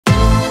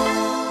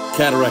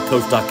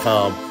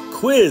CataractCoach.com.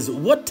 Quiz,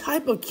 what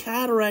type of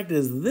cataract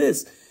is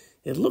this?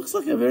 It looks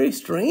like a very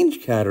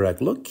strange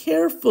cataract. Look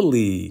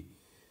carefully.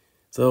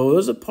 So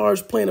there's a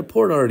pars plana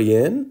port already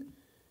in.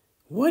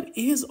 What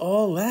is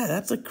all that?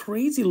 That's a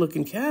crazy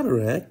looking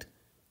cataract.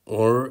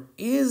 Or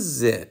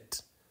is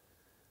it?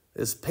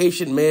 This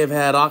patient may have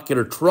had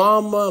ocular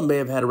trauma, may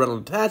have had a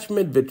retinal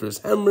detachment, vitreous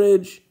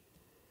hemorrhage.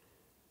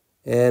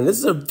 And this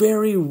is a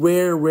very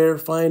rare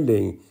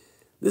finding.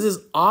 This is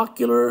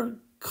ocular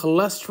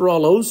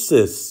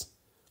cholesterolosis.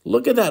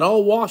 Look at that,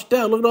 all washed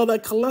out. Look at all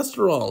that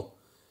cholesterol.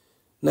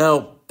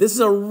 Now, this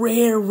is a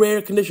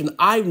rare condition.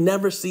 I've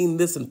never seen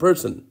this in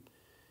person.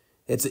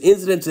 Its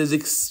incidence is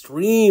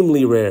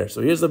extremely rare.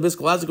 So here's the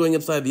viscoelastic going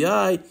inside the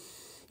eye.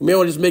 You may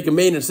want to just make a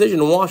main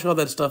incision and wash all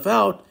that stuff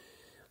out.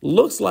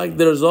 Looks like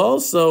there's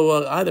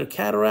also either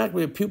cataract,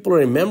 maybe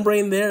pupillary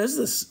membrane there. This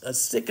is a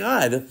sick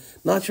eye.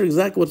 Not sure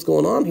exactly what's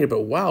going on here,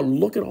 but wow,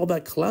 look at all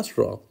that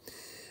cholesterol.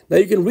 Now,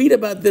 you can read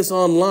about this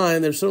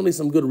online. There's certainly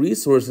some good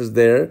resources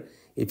there.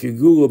 If you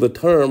Google the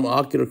term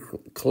ocular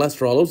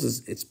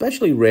cholesterolosis, it's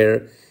especially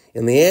rare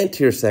in the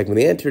anterior segment,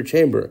 the anterior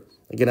chamber.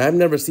 Again, I've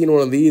never seen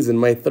one of these in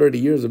my 30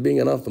 years of being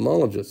an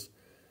ophthalmologist,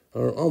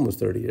 or almost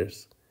 30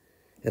 years.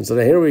 And so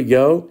now here we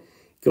go,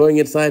 going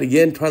inside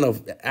again, trying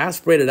to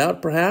aspirate it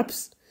out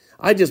perhaps.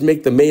 I just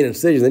make the main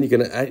incision, then you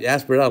can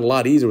aspirate it out a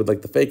lot easier with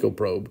like the phaco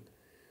probe.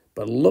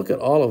 But look at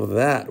all of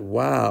that.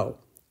 Wow.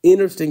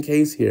 Interesting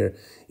case here.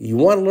 You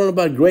want to learn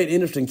about great,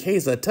 interesting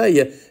case, I tell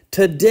you,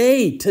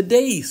 today,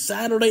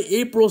 Saturday,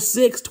 April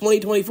 6,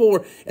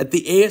 2024, at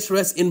the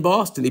ASRS in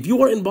Boston. If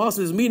you are in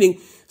Boston this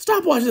meeting,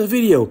 stop watching this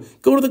video.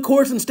 Go to the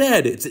course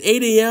instead. It's at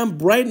 8 a.m.,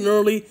 bright and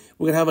early.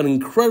 We're going to have an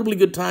incredibly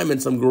good time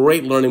and some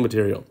great learning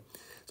material.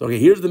 So, okay,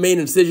 here's the main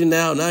incision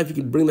now. Now, if you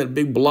can bring that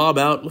big blob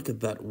out, look at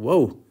that.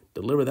 Whoa,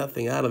 deliver that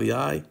thing out of the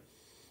eye.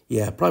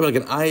 Yeah, probably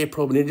like an eye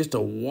probe in here just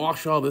to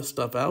wash all this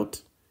stuff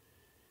out.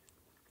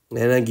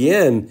 And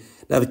again,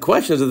 now the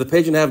question is, does the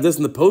patient have this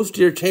in the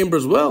posterior chamber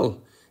as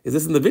well? Is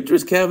this in the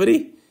vitreous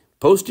cavity?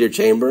 Posterior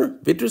chamber?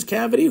 Vitreous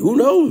cavity? Who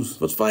knows?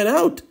 Let's find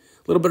out. A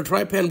little bit of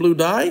trypan blue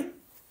dye.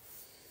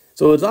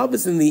 So it's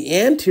obvious in the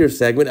anterior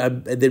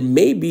segment. There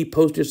may be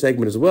posterior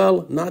segment as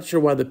well. Not sure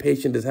why the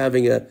patient is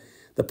having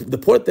the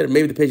port there.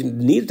 Maybe the patient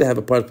needs to have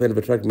a pars plana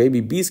vitrectomy.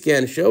 Maybe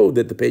B-scan showed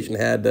that the patient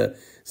had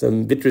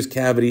some vitreous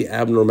cavity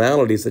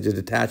abnormalities such as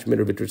detachment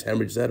or vitreous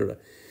hemorrhage, etc.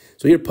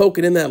 So you're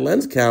poking in that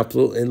lens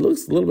capsule, and it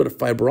looks a little bit of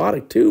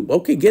fibrotic too.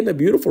 Okay, getting a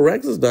beautiful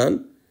rexus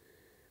done.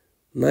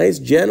 Nice,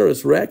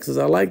 generous rexus.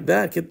 I like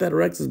that. Get that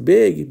rexus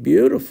big,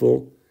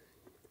 beautiful.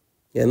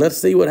 And let's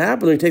see what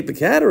happens when you take the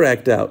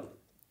cataract out.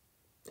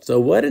 So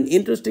what an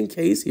interesting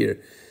case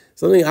here.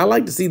 Something I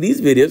like to see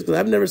these videos because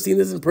I've never seen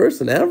this in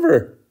person,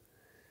 ever.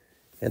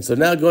 And so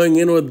now going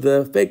in with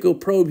the phaco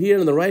probe here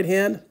in the right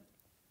hand.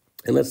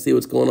 And let's see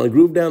what's going on.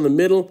 Groove down the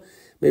middle.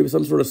 Maybe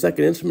some sort of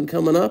second instrument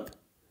coming up.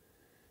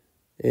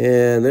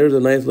 And there's a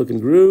nice looking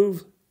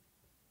groove.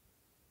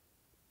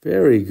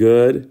 Very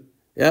good.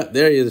 Yeah,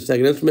 there he is, the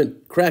second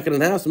instrument. Crack it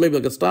in half, so maybe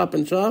like a stop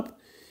and shop.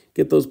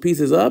 Get those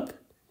pieces up.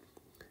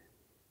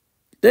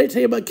 Did I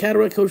tell you about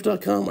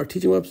CataractCoach.com, our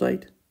teaching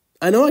website?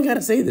 I know I got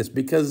to say this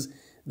because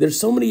there's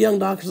so many young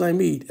doctors I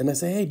meet, and I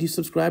say, hey, do you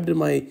subscribe to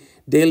my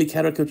daily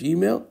Cataract Coach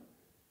email?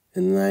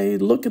 And I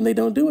look and they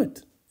don't do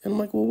it. And I'm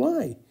like, well,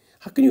 why?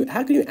 How can you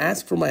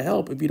ask for my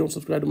help if you don't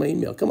subscribe to my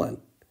email? Come on.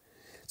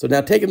 So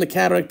now taking the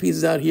cataract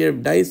pieces out here,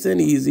 nice and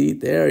easy.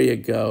 There you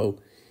go.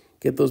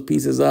 Get those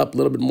pieces up, a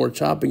little bit more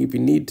chopping if you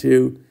need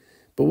to.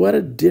 But what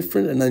a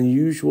different and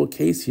unusual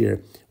case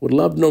here. Would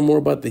love to know more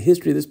about the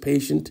history of this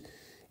patient.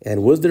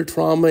 And was there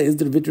trauma? Is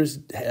there vitreous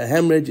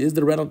hemorrhage? Is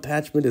there retinal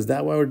detachment? Is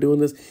that why we're doing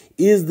this?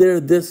 Is there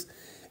this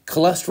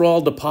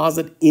cholesterol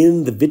deposit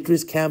in the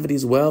vitreous cavity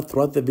as well,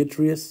 throughout the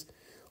vitreous?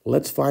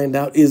 Let's find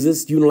out. Is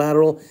this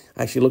unilateral?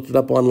 I actually looked it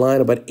up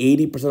online. About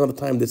 80% of the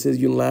time, this is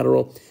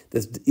unilateral.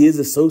 This is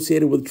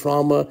associated with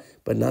trauma,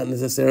 but not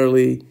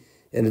necessarily.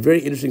 And a very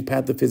interesting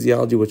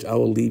pathophysiology, which I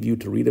will leave you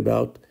to read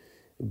about.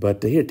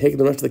 But here, taking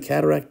the rest of the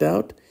cataract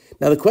out.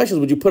 Now, the question is,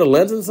 would you put a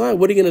lens inside?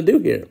 What are you going to do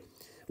here?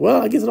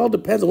 Well, I guess it all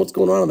depends on what's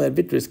going on in that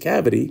vitreous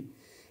cavity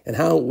and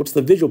what's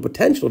the visual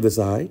potential of this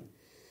eye.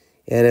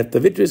 And if the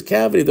vitreous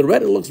cavity, the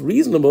retina looks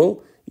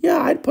reasonable, yeah,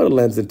 I'd put a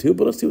lens in too,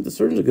 but let's see what the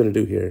surgeons are going to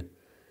do here.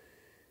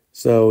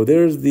 So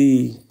there's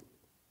the,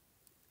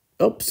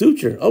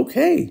 suture.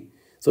 Okay.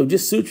 So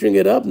just suturing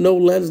it up, no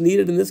lens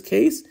needed in this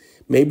case.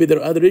 Maybe there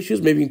are other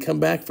issues. Maybe you can come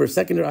back for a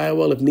secondary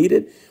IOL if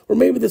needed. Or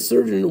maybe the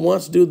surgeon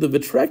wants to do the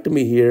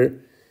vitrectomy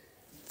here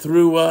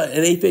through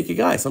an aphakic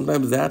eye.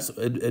 Sometimes that's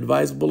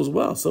advisable as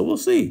well. So we'll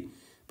see.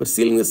 But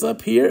sealing this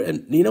up here,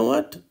 and you know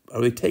what?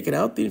 Are they taking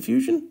out the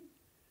infusion?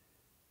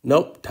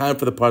 Nope, time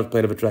for the pars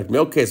plana vitrectomy.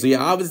 Okay, so yeah,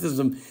 obviously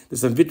there's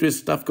some vitreous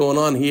stuff going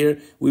on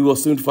here. We will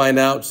soon find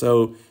out.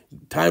 So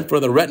time for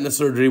the retina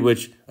surgery,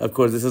 which, of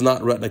course, this is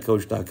not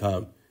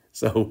retinacoach.com.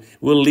 So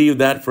we'll leave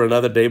that for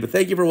another day. But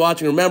thank you for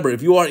watching. Remember,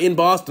 if you are in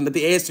Boston at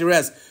the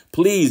ASCRS,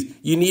 please,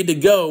 you need to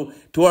go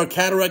to our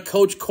Cataract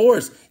Coach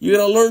course. You're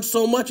going to learn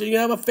so much and you're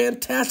going to have a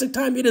fantastic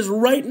time. It is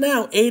right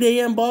now, 8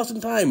 a.m.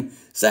 Boston time,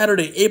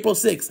 Saturday, April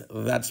 6th.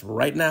 That's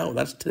right now.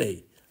 That's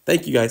today.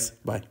 Thank you, guys.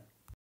 Bye.